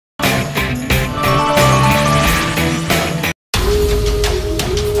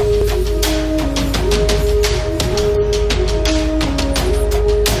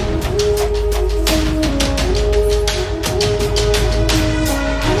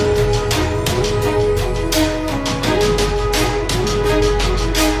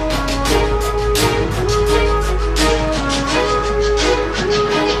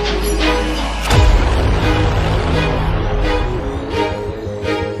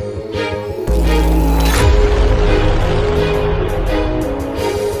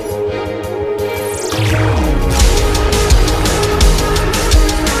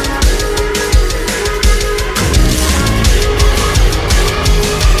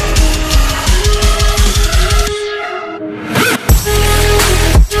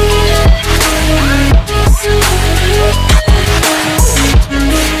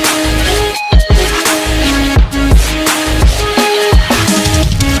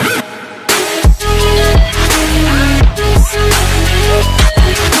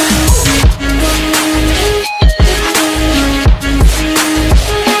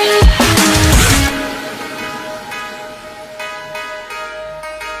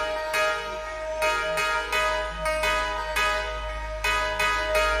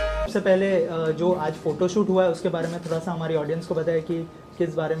सबसे पहले जो आज फोटोशूट हुआ है उसके बारे में थोड़ा सा हमारी ऑडियंस को बताएं कि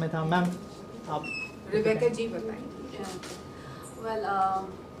किस बारे में था। मैम आप रिबेका जी बताएं। वेल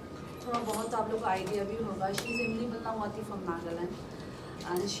थोड़ा बहुत आप लोग को आइडिया भी होगा। She is Imlibenla Wati from Nagaland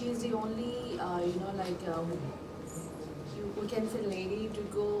and she is the only we can say lady to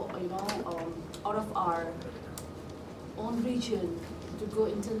go out of our own region to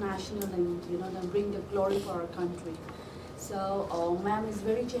go international and then bring the glory for our country. So ma'am is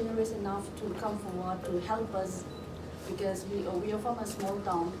very generous enough to come forward to help us because we are from a small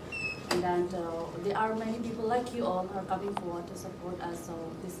town and there are many people like you all who are coming forward to support us. So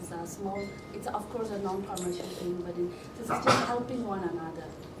this is a small, it's of course a non-commercial thing, but this is just helping one another.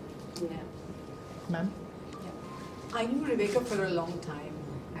 Yeah. Ma'am? Yeah. I knew Rebecca for a long time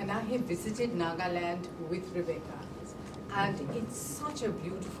and I have visited Nagaland with Rebecca. And it's such a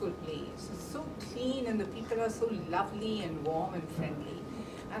beautiful place. It's so clean and the people are so lovely and warm and friendly.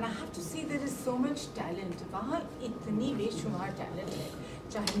 And I have to say there is so much talent. वहाँ इतनी बेशुमार talent है.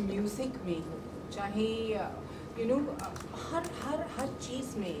 चाहे music में हो, चाहे हर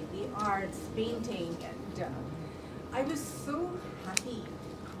चीज़ में, the arts, painting, and I was so happy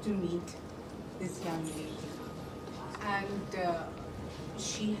to meet this young lady. And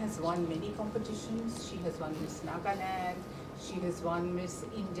she has won many competitions. She has won Miss Nagaland. She has won Miss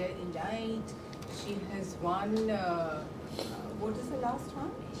India Elite. She has won, what is the last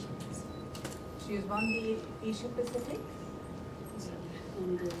one? She has won the Asia Pacific?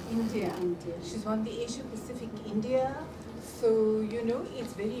 India. She's won the Asia Pacific India. So,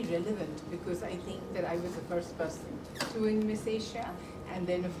 it's very relevant because I think that I was the first person to win Miss Asia. And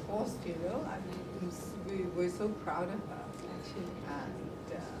then, of course, we were so proud of her. And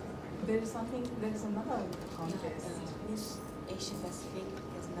there is another contest. Miss Asia Pacific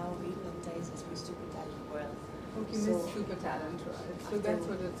is now rebaptized as Miss Super Talent World. Okay, so, Miss Super Talent World. So that's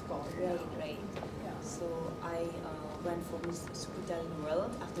what it's called. Right. Yeah. So I went for Miss Super Talent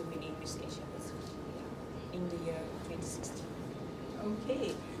World after winning Miss Asia Pacific in the year 2016.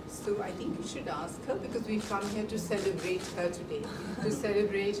 Okay. So I think you should ask her because we've come here to celebrate her today, to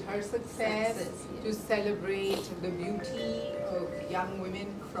celebrate her success, to celebrate the beauty of young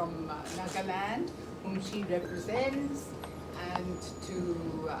women from Nagaland, whom she represents, and to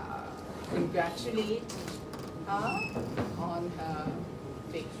congratulate her on her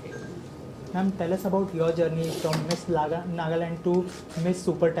victory. Ma'am, tell us about your journey from Miss Nagaland to Miss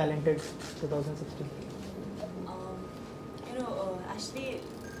Super Talented 2016. Actually,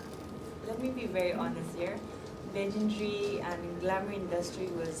 let me be very honest here. Legendary and glamour industry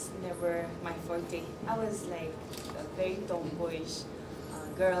was never my forte. I was like a very tomboyish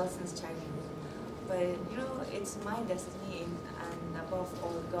girl since childhood. But it's my destiny and above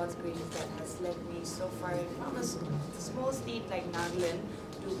all God's grace that has led me so far from a small state like Nagaland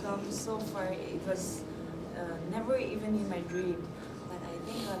to come so far. It was never even in my dream. But I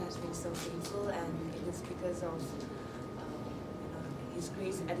think God has been so faithful, and it is because of His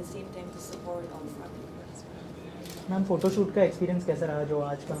grace at the same time to support all family members. Ma'am photoshoot का experience कैसा रहा जो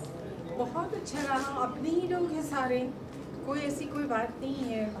आज का? बहुत अच्छा रहा। अपने ही लोग हैं सारे, कोई ऐसी कोई बात नहीं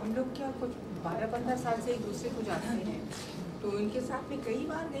है। हम लोग क्या कुछ 12-15 साल से एक दूसरे को जानते हैं, तो इनके साथ में कई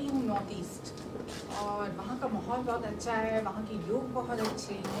बार गई हूँ नॉर्थ ईस्ट, और वहाँ का माहौल बहुत अच्छा है, वहाँ के लोग बहुत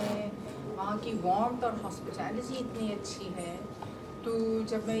अच्छे हैं, वहाँ की वार्मथ और हॉस्पिटैलिटी इतनी अच्छी है। तो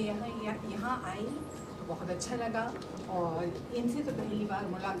जब मैं यहाँ आई तो बहुत अच्छा लगा, और इनसे तो पहली बार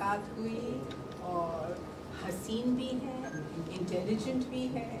मुलाकात हुई, और हसीन भी है, इंटेलिजेंट भी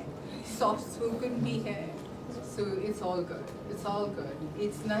है, सॉफ्ट स्पोकन भी है। So it's all good. It's all good.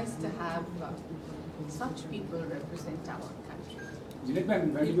 It's nice to have such people represent our country. Zeenat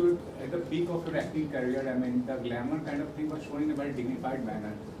ma'am, when you were at the peak of your acting career, I mean, the glamour kind of thing was shown in a very dignified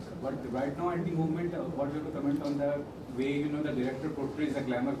manner. But right now at the moment, what do you have to comment on the way, the director portrays the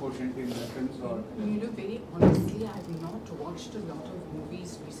glamour quotient in the films? Or very honestly, I have not watched a lot of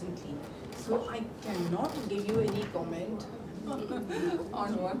movies recently. So I cannot give you any comment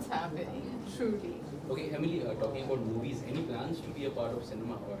on what's happening, truly. Okay, Emily, talking about movies, any plans to be a part of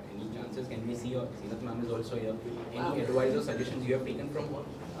cinema, or any chances? Can we see your Zeenat ma'am is also here? Any advice or suggestions you have taken from her?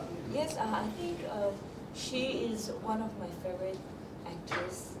 Yes, I think she is one of my favorite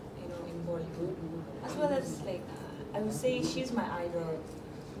actors, in Bollywood, as well as I would say she's my idol.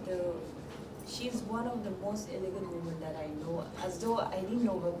 She's one of the most elegant women that I know. As though I didn't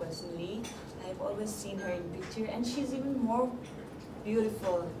know her personally, I've always seen her in picture, and she's even more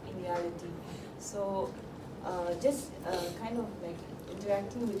beautiful in reality. So just kind of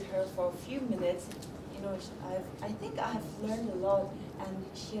interacting with her for a few minutes, I think I have learned a lot, and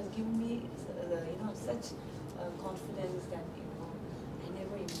she has given me such confidence that I never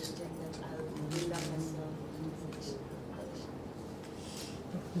very important that I'll build up myself in such position.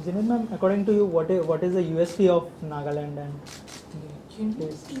 Zeenat ma'am, according to you, what is the USP of Nagaland and You know,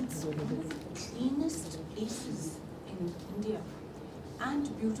 it's one of the cleanest places in India,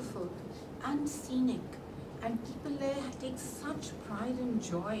 and beautiful, and scenic, and people there take such pride and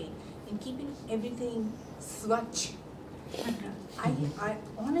joy in keeping everything swachh. I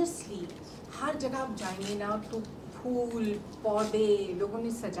honestly, हर जगह आप जाएंगे ना तो फूल पौधे लोगों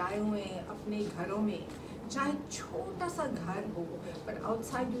ने सजाए हुए हैं अपने घरों में, चाहे छोटा सा घर हो, but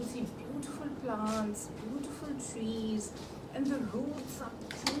outside you see beautiful plants, beautiful trees, and the roads are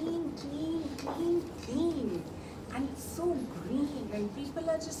clean, and it's so green, and people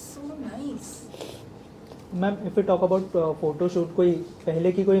are just so nice. Ma'am if you talk about photoshoot, कोई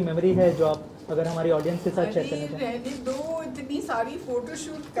पहले की कोई मेमोरी है जो आप अगर हमारी ऑडियंस के साथ शेयर करना चाहें? रहने दो, इतनी सारी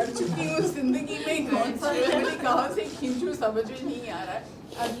फोटोशूट कर चुकी हूँ जिंदगी में, कौन सा मेमोरी कहाँ से खींचूं समझ में नहीं आ रहा है।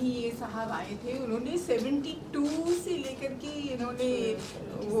 अभी ये साहब आए थे, उन्होंने 72 से लेकर के इन्होंने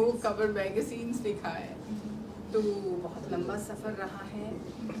वो कवर मैगजीन्स दिखाए, तो बहुत लंबा सफ़र रहा है।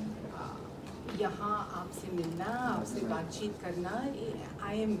 यहाँ आपसे मिलना, आपसे बातचीत करना,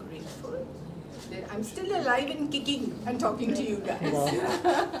 I am grateful that I'm still alive and kicking and talking to you guys.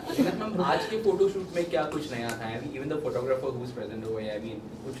 Ma'am आज के फोटोशूट में क्या कुछ नया था? Even the photographer who's present over here, I mean,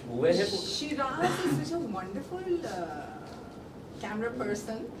 कुछ हुए हैं? Shiraz is such a wonderful camera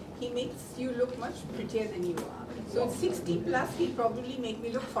person. He makes you look much prettier than you are. So at 60 plus, he'll probably make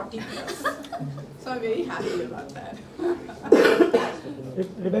me look 40 plus. So I'm very happy about that.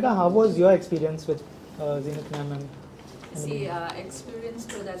 Rebecca, how was your experience with Zeenat ma'am? See, experience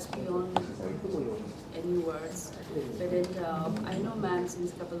too, that's beyond any words. But then I know ma'am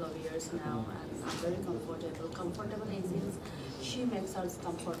since a couple of years now, and I'm very comfortable. Comfortable in sense she makes us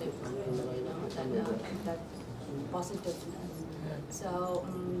comfortable, you know, that positiveness. So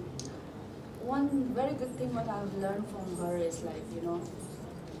one very good thing what I've learned from her is like, you know,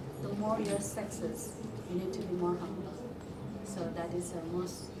 the more your success, you need to be more humble. So that is the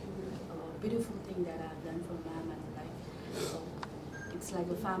most beautiful thing that I've learned from ma'am. It's like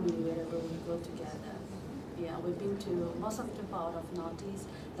a family wherever we go together. Yeah, we've been to most of the part of Northeast,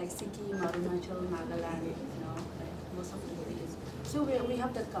 like Sikkim, Arunachal, Nagaland, you know, like most of the places. So we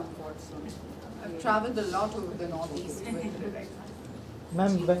have that comfort zone. I've traveled a lot over the Northeast with Rebecca.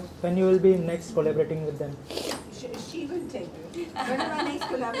 Ma'am, when you will be next collaborating with them? She will tell you. When am I next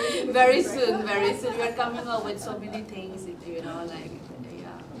collaborating? Very soon, very soon. We are coming up with so many things, you know, like.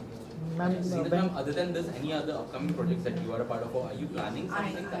 Ma'am, other than this, any other upcoming projects that you are a part of, or are you planning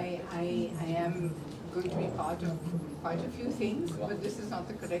something? I am going to be part of quite a few things, but this is not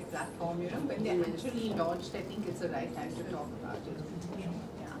the correct platform, you know. When they're actually launched, I think it's the right time to talk about it.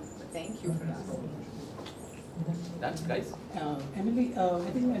 Yeah, but thank you for asking. That's guys. Emily,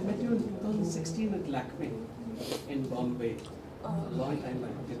 I think I met you in 2016 at Lakme in Bombay. A long time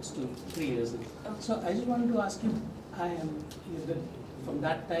back, it's 3 years now. So I just wanted to ask you, from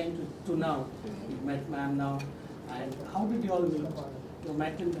that time to now, you met ma'am now, and how did you all meet? You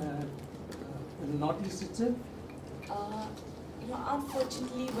met in the Northeast itself? You know,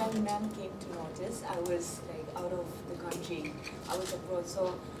 unfortunately, when ma'am came to notice, I was like out of the country. I was abroad,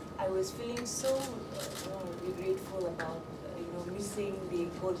 so I was feeling so grateful about missing the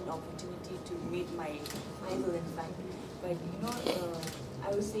golden opportunity to meet my idol, in fact. But you know,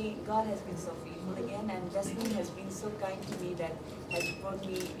 I would say God has been so faithful again, and destiny has been so kind to me that has brought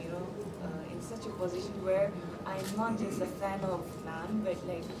me, in such a position where I'm not just a fan of ma'am, but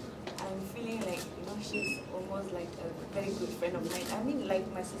like I'm feeling like she's almost like a very good friend of mine. I mean,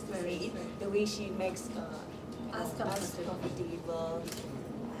 like my sister said, the way she makes us comfortable,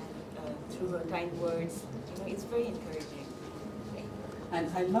 and through her kind words, it's very encouraging. And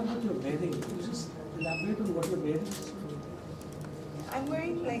I love what you're wearing. Can you just elaborate on what you're wearing? I'm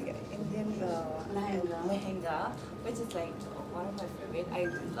wearing like Indian lehenga, which is like one of my favorite. I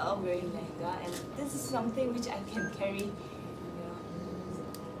love wearing lehenga, and this is something which I can carry.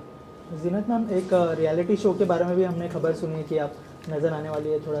 Zeenat ma'am, एक reality show के बारे में भी हमने खबर सुनी है कि आप नजर आने वाली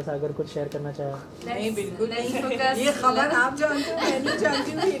है, थोड़ा सा अगर कुछ शेयर करना चाहें? नहीं, बिल्कुल नहीं। ये खबर आप जानते हो, मैं नहीं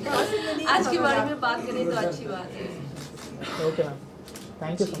जानती हूँ। ये कहाँ से मिली? आज के बारे में बात करें तो अच्छी बात है। Okay ma'am,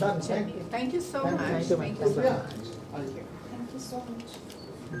 thank you so much. Thank you so much. Thank you, ma'am. Thank you so much. Thank you so much.